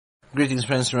Greetings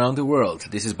friends around the world.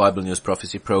 This is Bible News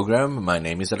Prophecy Program. My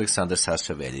name is Aleksandar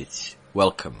Veljic.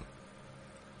 Welcome.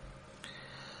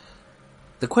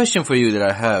 The question for you that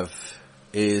I have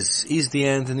is the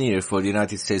end near for the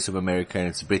United States of America and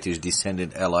its British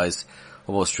descendant allies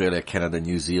of Australia, Canada,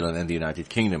 New Zealand and the United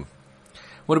Kingdom?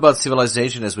 What about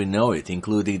civilization as we know it,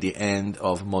 including the end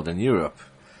of modern Europe?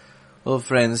 Well,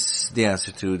 friends, the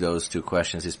answer to those two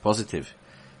questions is positive.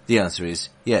 The answer is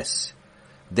yes.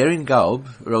 Darren Gaub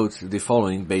wrote the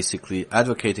following, basically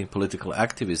advocating political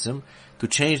activism to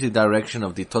change the direction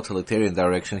of the totalitarian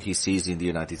direction he sees in the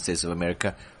United States of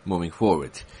America moving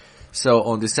forward. So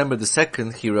on December the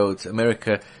 2nd, he wrote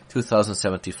America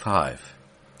 2075.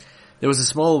 There was a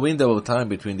small window of time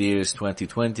between the years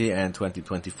 2020 and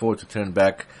 2024 to turn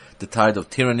back the tide of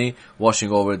tyranny washing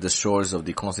over the shores of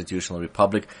the constitutional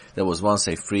republic that was once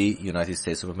a free United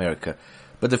States of America.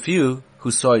 But the few who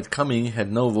saw it coming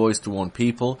had no voice to warn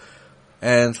people,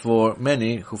 and for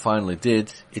many who finally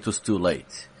did, it was too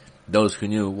late. Those who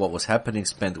knew what was happening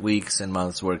spent weeks and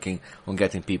months working on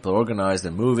getting people organized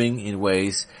and moving in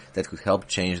ways that could help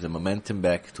change the momentum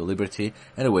back to liberty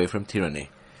and away from tyranny.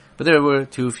 But there were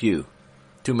too few.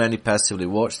 Too many passively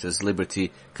watched as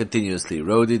liberty continuously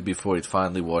eroded before it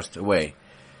finally washed away.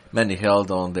 Many held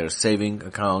on their saving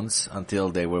accounts until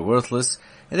they were worthless,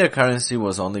 and their currency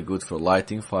was only good for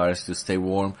lighting fires to stay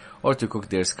warm or to cook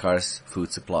their scarce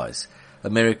food supplies.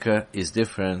 America is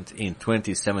different in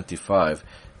 2075,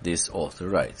 this author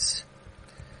writes.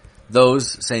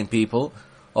 Those same people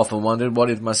often wondered what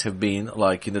it must have been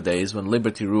like in the days when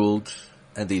liberty ruled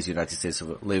and these United States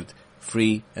lived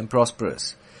free and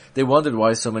prosperous. They wondered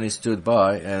why so many stood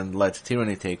by and let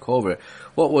tyranny take over.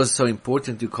 What was so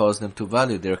important to cause them to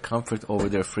value their comfort over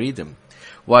their freedom?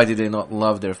 Why did they not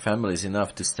love their families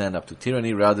enough to stand up to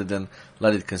tyranny rather than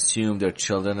let it consume their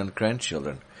children and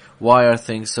grandchildren? Why are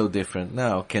things so different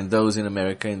now? Can those in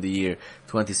America in the year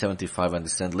 2075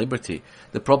 understand liberty?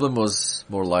 The problem was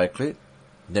more likely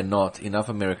than not enough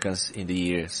Americans in the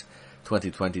years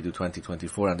 2020 to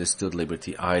 2024 understood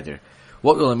liberty either.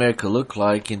 What will America look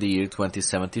like in the year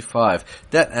 2075?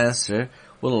 That answer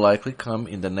will likely come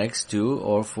in the next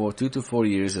 2 to 4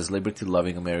 years as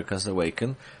liberty-loving Americans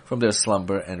awaken from their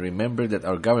slumber and remember that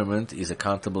our government is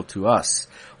accountable to us.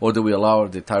 Or do we allow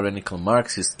the tyrannical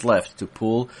Marxist left to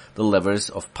pull the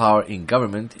levers of power in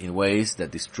government in ways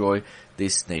that destroy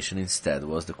this nation instead?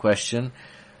 Was the question,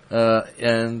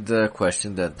 and the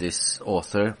question that this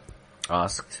author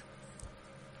asked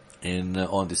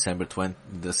on December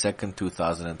 2nd,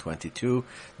 2022.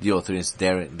 The author is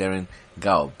Darren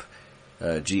Gaub,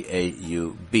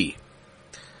 G-A-U-B.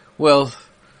 Well,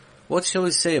 what shall we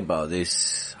say about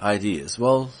these ideas?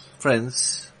 Well,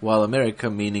 friends, while America,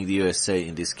 meaning the USA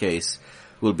in this case,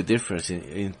 will be different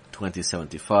in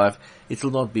 2075, it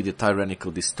will not be the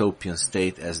tyrannical dystopian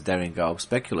state as Darren Gaub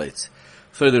speculates.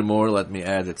 Furthermore, let me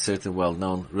add that certain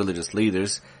well-known religious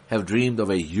leaders have dreamed of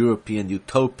a European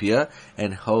utopia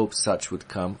and hoped such would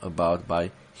come about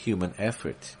by human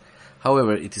effort.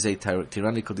 However, it is a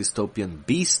tyrannical dystopian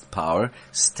beast power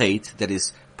state that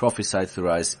is prophesied to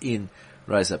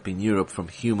rise up in Europe from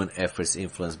human efforts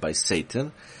influenced by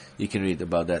Satan. You can read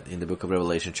about that in the book of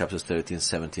Revelation, chapters 13,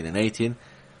 17, and 18.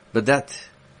 But that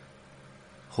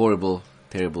horrible,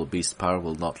 terrible beast power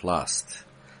will not last.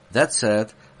 That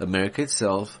said, America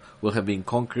itself will have been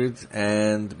conquered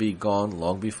and be gone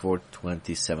long before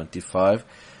 2075.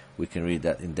 We can read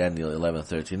that in Daniel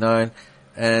 11:39.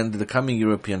 And the coming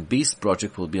European Beast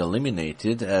Project will be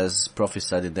eliminated as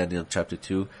prophesied in Daniel chapter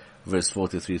 2, verse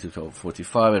 43 to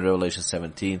 45, and Revelation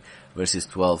 17, verses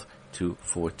 12 to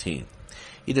 14.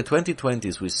 In the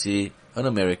 2020s, we see an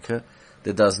America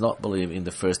that does not believe in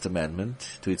the First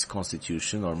Amendment to its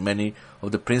Constitution or many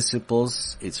of the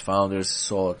principles its founders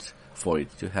sought for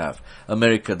it to have.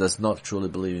 America does not truly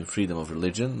believe in freedom of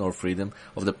religion nor freedom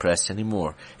of the press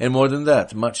anymore. And more than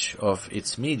that, much of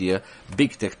its media,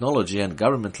 big technology and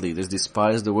government leaders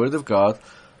despise the Word of God.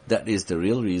 That is the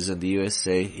real reason the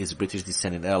USA, its British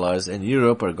descendant allies, and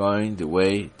Europe are going the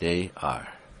way they are.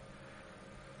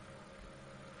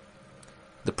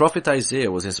 The prophet Isaiah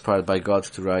was inspired by God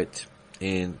to write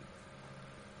in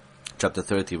chapter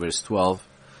 30, verse 12,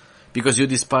 "Because you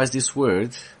despise this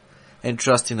word, and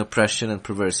trust in oppression and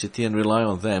perversity, and rely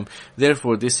on them,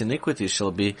 therefore this iniquity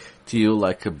shall be to you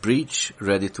like a breach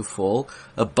ready to fall,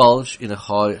 a bulge in a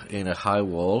high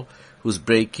wall, whose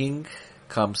breaking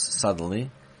comes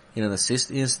suddenly, in an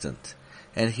instant.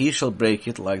 And he shall break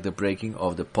it like the breaking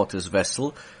of the potter's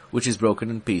vessel, which is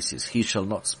broken in pieces. He shall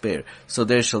not spare. So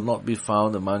there shall not be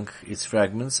found among its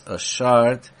fragments a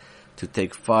shard to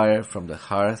take fire from the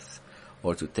hearth,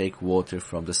 or to take water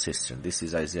from the cistern. This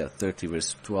is Isaiah 30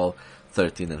 verse 12,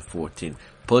 13 and 14.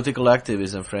 Political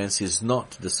activism, friends, is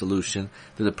not the solution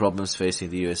to the problems facing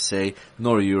the USA,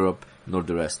 nor Europe, nor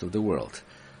the rest of the world.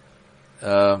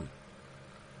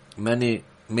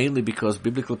 Mainly because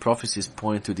biblical prophecies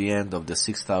point to the end of the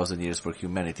 6,000 years for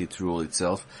humanity to rule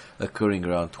itself, occurring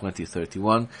around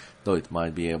 2031, though it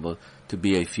might be able to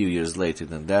be a few years later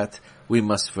than that. We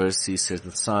must first see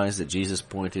certain signs that Jesus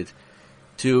pointed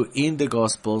to in the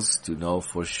Gospels to know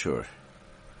for sure.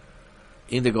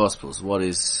 In the Gospels, what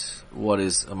is,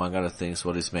 among other things,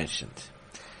 what is mentioned?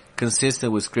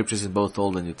 Consistent with scriptures in both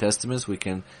Old and New Testaments, we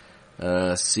can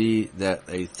see that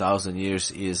 1,000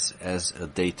 years is as a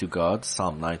day to God,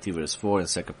 Psalm 90 verse 4 and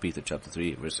 2 Peter chapter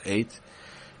 3 verse 8.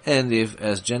 And if,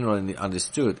 as generally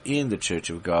understood in the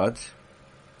Church of God,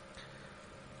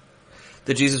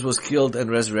 that Jesus was killed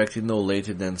and resurrected no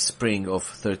later than spring of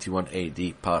 31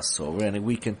 AD Passover, and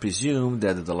we can presume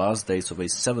that the last days of a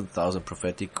 7,000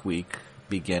 prophetic week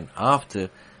began after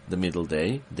the middle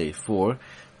day, day 4,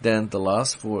 then the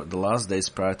last days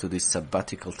prior to this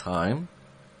sabbatical time,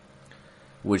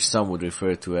 which some would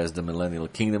refer to as the millennial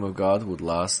kingdom of God, would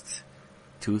last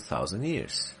 2,000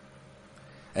 years.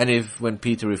 And if, when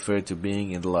Peter referred to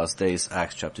being in the last days,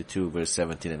 Acts chapter 2, verse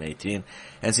 17 and 18,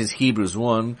 and since Hebrews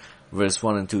 1, verse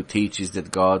 1 and 2 teaches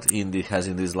that God has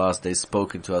in these last days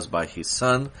spoken to us by His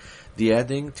Son, the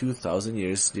adding 2,000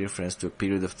 years, dear friends, to a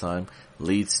period of time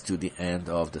leads to the end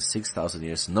of the 6,000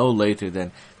 years, no later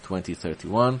than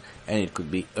 2031, and it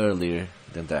could be earlier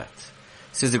than that.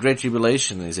 Since the Great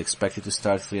Tribulation is expected to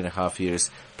start 3.5 years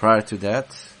prior to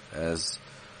that, as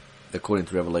according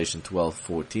to Revelation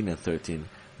 12:14 and 13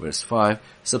 verse 5,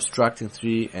 subtracting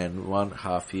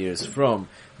 3.5 years from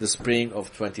the spring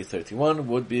of 2031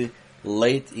 would be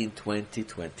late in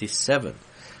 2027.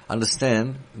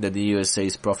 Understand that the USA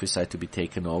is prophesied to be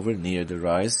taken over near the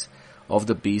rise of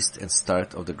the beast and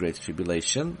start of the Great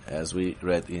Tribulation, as we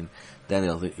read in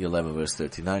Daniel 11 verse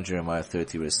 39, Jeremiah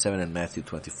 30 verse 7, and Matthew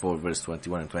 24 verse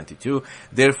 21 and 22.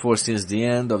 Therefore, since the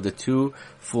end of the 2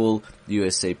 full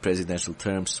USA presidential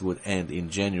terms would end in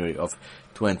January of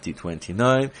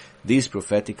 2029, these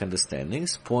prophetic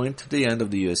understandings point to the end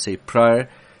of the USA prior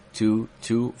to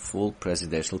 2 full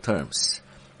presidential terms.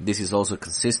 This is also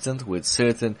consistent with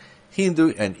certain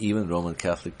Hindu and even Roman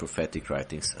Catholic prophetic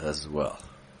writings as well.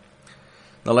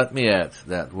 Now let me add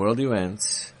that world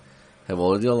events have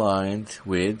already aligned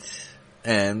with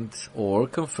and or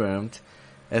confirmed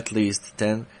at least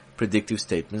 10 predictive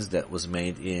statements that was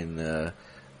made in a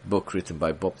book written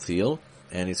by Bob Thiel,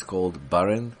 and it's called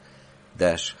Barron-Harris,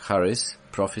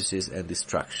 Prophecies and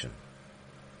Destruction.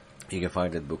 You can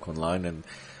find that book online and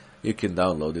you can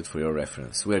download it for your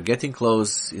reference. We are getting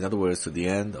close, in other words, to the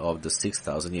end of the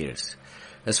 6,000 years.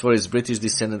 As for its British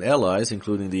descendant allies,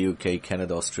 including the UK,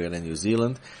 Canada, Australia and New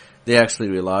Zealand, they actually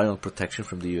rely on protection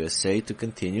from the USA to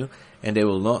continue, and they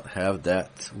will not have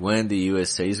that when the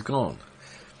USA is gone.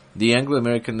 The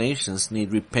Anglo-American nations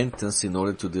need repentance in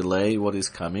order to delay what is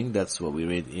coming. That's what we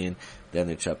read in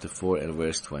Daniel chapter 4 and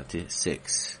verse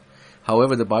 26.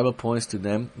 However, the Bible points to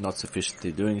them not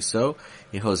sufficiently doing so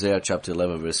in Hosea chapter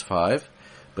 11 verse 5.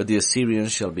 But the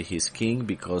Assyrians shall be his king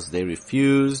because they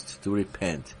refused to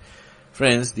repent.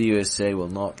 Friends, the USA will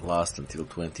not last until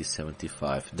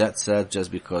 2075. That said,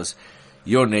 just because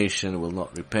your nation will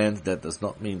not repent, that does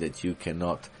not mean that you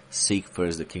cannot seek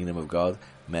first the kingdom of God.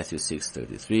 Matthew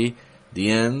 6:33.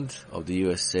 The end of the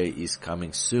USA is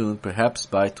coming soon, perhaps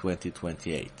by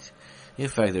 2028. In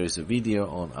fact, there is a video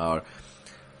on our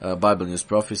Bible News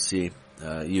Prophecy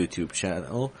YouTube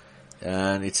channel,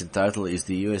 and it's entitled, Is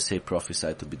the USA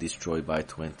Prophesied to be Destroyed by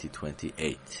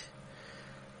 2028?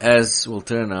 As will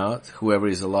turn out, whoever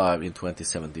is alive in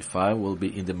 2075 will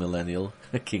be in the millennial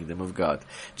kingdom of God.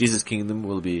 Jesus' kingdom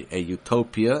will be a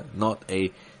utopia, not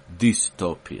a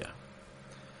dystopia.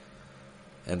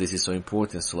 And this is so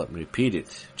important, so let me repeat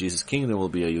it. Jesus' kingdom will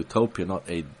be a utopia, not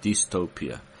a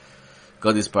dystopia.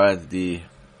 God inspired the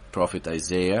prophet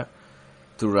Isaiah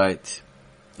to write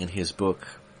in his book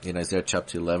in Isaiah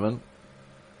chapter 11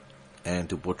 and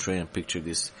to portray and picture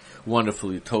this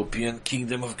wonderful utopian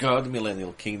kingdom of God,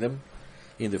 millennial kingdom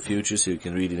in the future. So you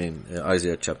can read it in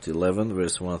Isaiah chapter 11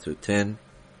 verse 1 through 10.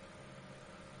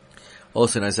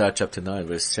 Also in Isaiah chapter 9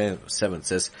 verse 7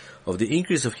 says, of the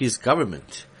increase of his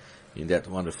government, in that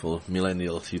wonderful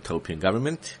millennial utopian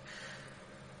government,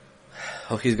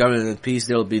 of his government and peace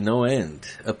there will be no end,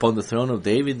 upon the throne of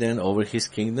David and over his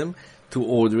kingdom, to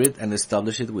order it and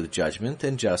establish it with judgment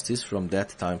and justice from that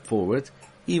time forward,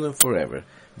 even forever.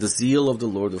 The zeal of the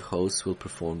Lord of hosts will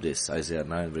perform this. Isaiah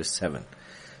 9 verse 7.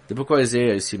 The book of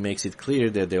Isaiah, you see, makes it clear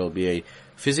that there will be a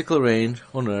physical reign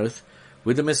on earth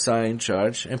with the Messiah in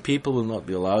charge, and people will not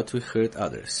be allowed to hurt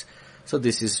others. So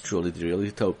this is truly the real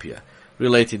utopia.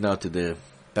 Related now to the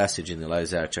passage in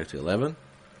Isaiah chapter 11,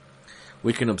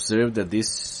 we can observe that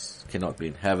this cannot be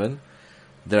in heaven.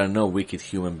 There are no wicked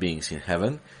human beings in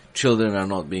heaven. Children are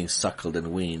not being suckled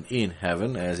and weaned in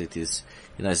heaven, as it is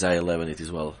in Isaiah 11, it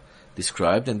is well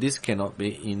described. And this cannot be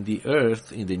in the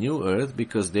earth, in the new earth,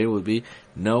 because there will be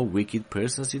no wicked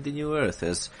persons in the new earth,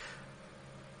 as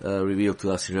revealed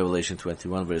to us in Revelation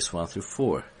 21, verse 1 through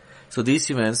 4. So these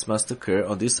events must occur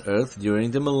on this earth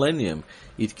during the millennium.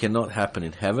 It cannot happen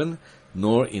in heaven,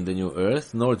 nor in the new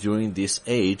earth, nor during this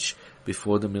age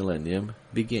before the millennium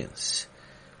begins.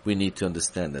 We need to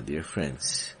understand that, dear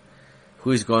friends.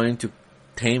 Who is going to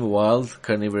tame wild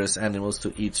carnivorous animals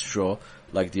to eat straw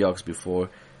like the ox before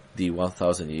the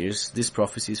 1,000 years? This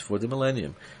prophecy is for the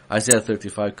millennium. Isaiah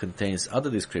 35 contains other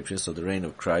descriptions of the reign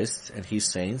of Christ and his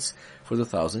saints for the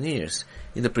 1,000 years.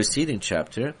 In the preceding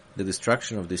chapter, the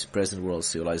destruction of this present world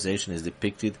civilization is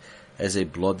depicted as a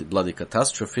bloody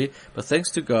catastrophe, but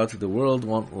thanks to God, the world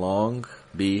won't long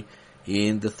be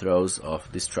in the throes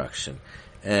of destruction.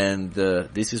 And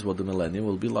this is what the millennium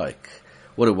will be like.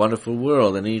 What a wonderful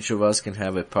world, and each of us can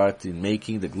have a part in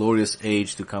making the glorious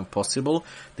age to come possible.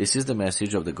 This is the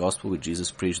message of the gospel which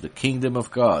Jesus preached, the kingdom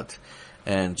of God.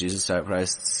 And Jesus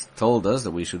Christ told us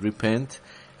that we should repent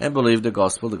and believe the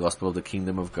gospel of the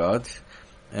kingdom of God.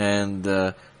 And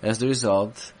as the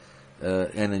result,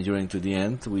 and enduring to the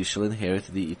end, we shall inherit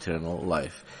the eternal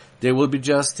life. There will be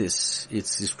justice.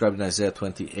 It's described in Isaiah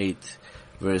 28,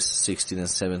 verse 16 and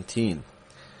 17.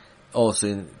 Also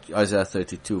in Isaiah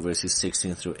 32, verses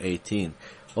 16 through 18.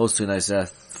 Also in Isaiah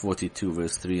 42,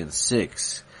 verse 3 and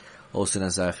 6. Also in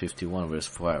Isaiah 51, verse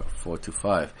 4 to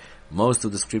 5. Most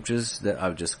of the scriptures that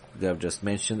I've just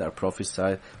mentioned are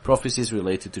prophecies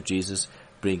related to Jesus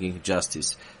bringing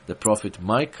justice. The prophet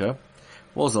Micah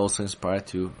was also inspired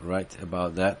to write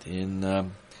about that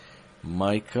in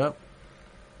Micah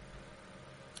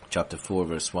chapter 4,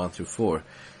 verse 1 through 4.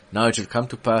 Now it shall come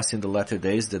to pass in the latter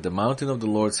days that the mountain of the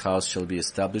Lord's house shall be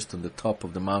established on the top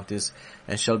of the mountains,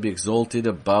 and shall be exalted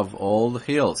above all the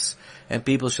hills, and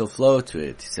people shall flow to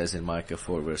it. It says in Micah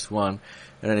 4 verse 1.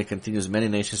 And then it continues, many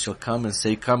nations shall come and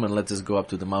say, come and let us go up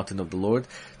to the mountain of the Lord,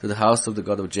 to the house of the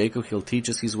God of Jacob. He'll teach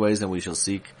us his ways, and we shall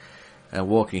seek and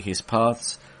walk in his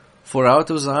paths. For out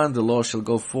of Zion the law shall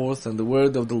go forth, and the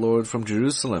word of the Lord from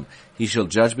Jerusalem. He shall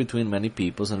judge between many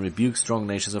peoples, and rebuke strong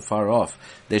nations afar off.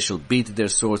 They shall beat their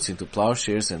swords into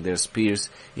plowshares, and their spears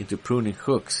into pruning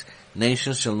hooks.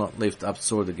 Nation shall not lift up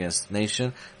sword against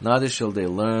nation, neither shall they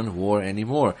learn war any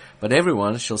more. But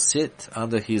everyone shall sit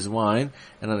under his vine,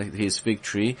 and under his fig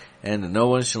tree, and no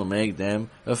one shall make them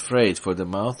afraid, for the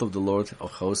mouth of the Lord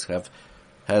of hosts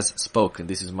has spoken.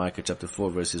 This is Micah chapter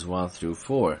 4 verses 1 through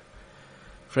 4.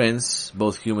 Friends,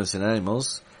 both humans and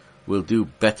animals will do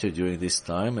better during this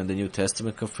time, and the New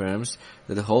Testament confirms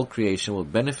that the whole creation will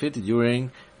benefit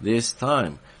during this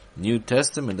time. New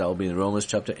Testament, that will be in Romans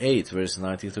chapter 8, verse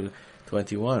 19 through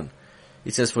 21.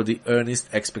 It says, for the earnest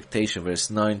expectation, verse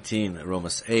 19,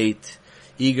 Romans 8,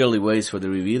 eagerly waits for the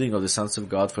revealing of the sons of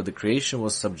God, for the creation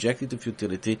was subjected to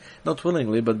futility, not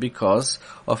willingly, but because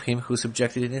of him who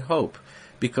subjected it in hope,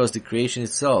 because the creation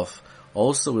itself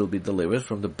also will be delivered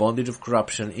from the bondage of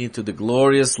corruption into the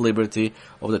glorious liberty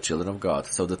of the children of God.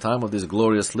 So the time of this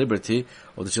glorious liberty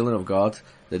of the children of God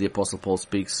that the Apostle Paul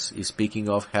is speaking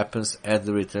of happens at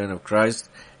the return of Christ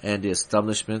and the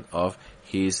establishment of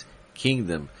his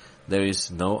kingdom. There is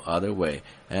no other way.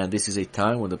 And this is a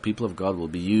time when the people of God will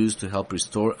be used to help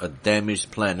restore a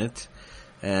damaged planet.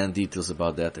 And details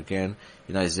about that again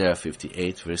in Isaiah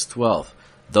 58 verse 12.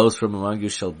 Those from among you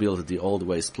shall build the old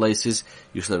waste places,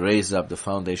 you shall raise up the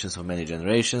foundations of many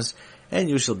generations, and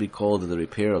you shall be called the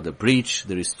repairer of the breach,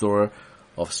 the restorer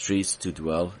of streets to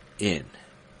dwell in.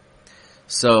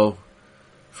 So,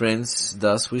 friends,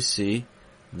 thus we see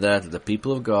that the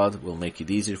people of God will make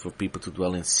it easier for people to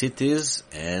dwell in cities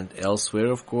and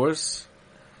elsewhere, of course,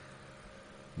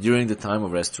 during the time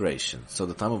of restoration. So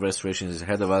the time of restoration is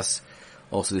ahead of us,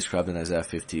 also described in Isaiah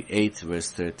 58, verse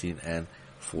 13 and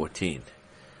 14.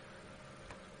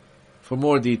 For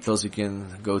more details, you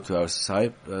can go to our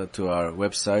site, to our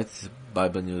website,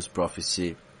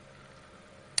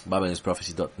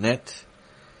 BibleNewsProphecy.net.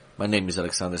 My name is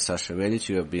Aleksandar Veljic.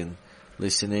 You have been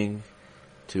listening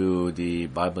to the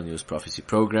Bible News Prophecy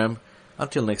program.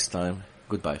 Until next time,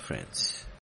 goodbye, friends.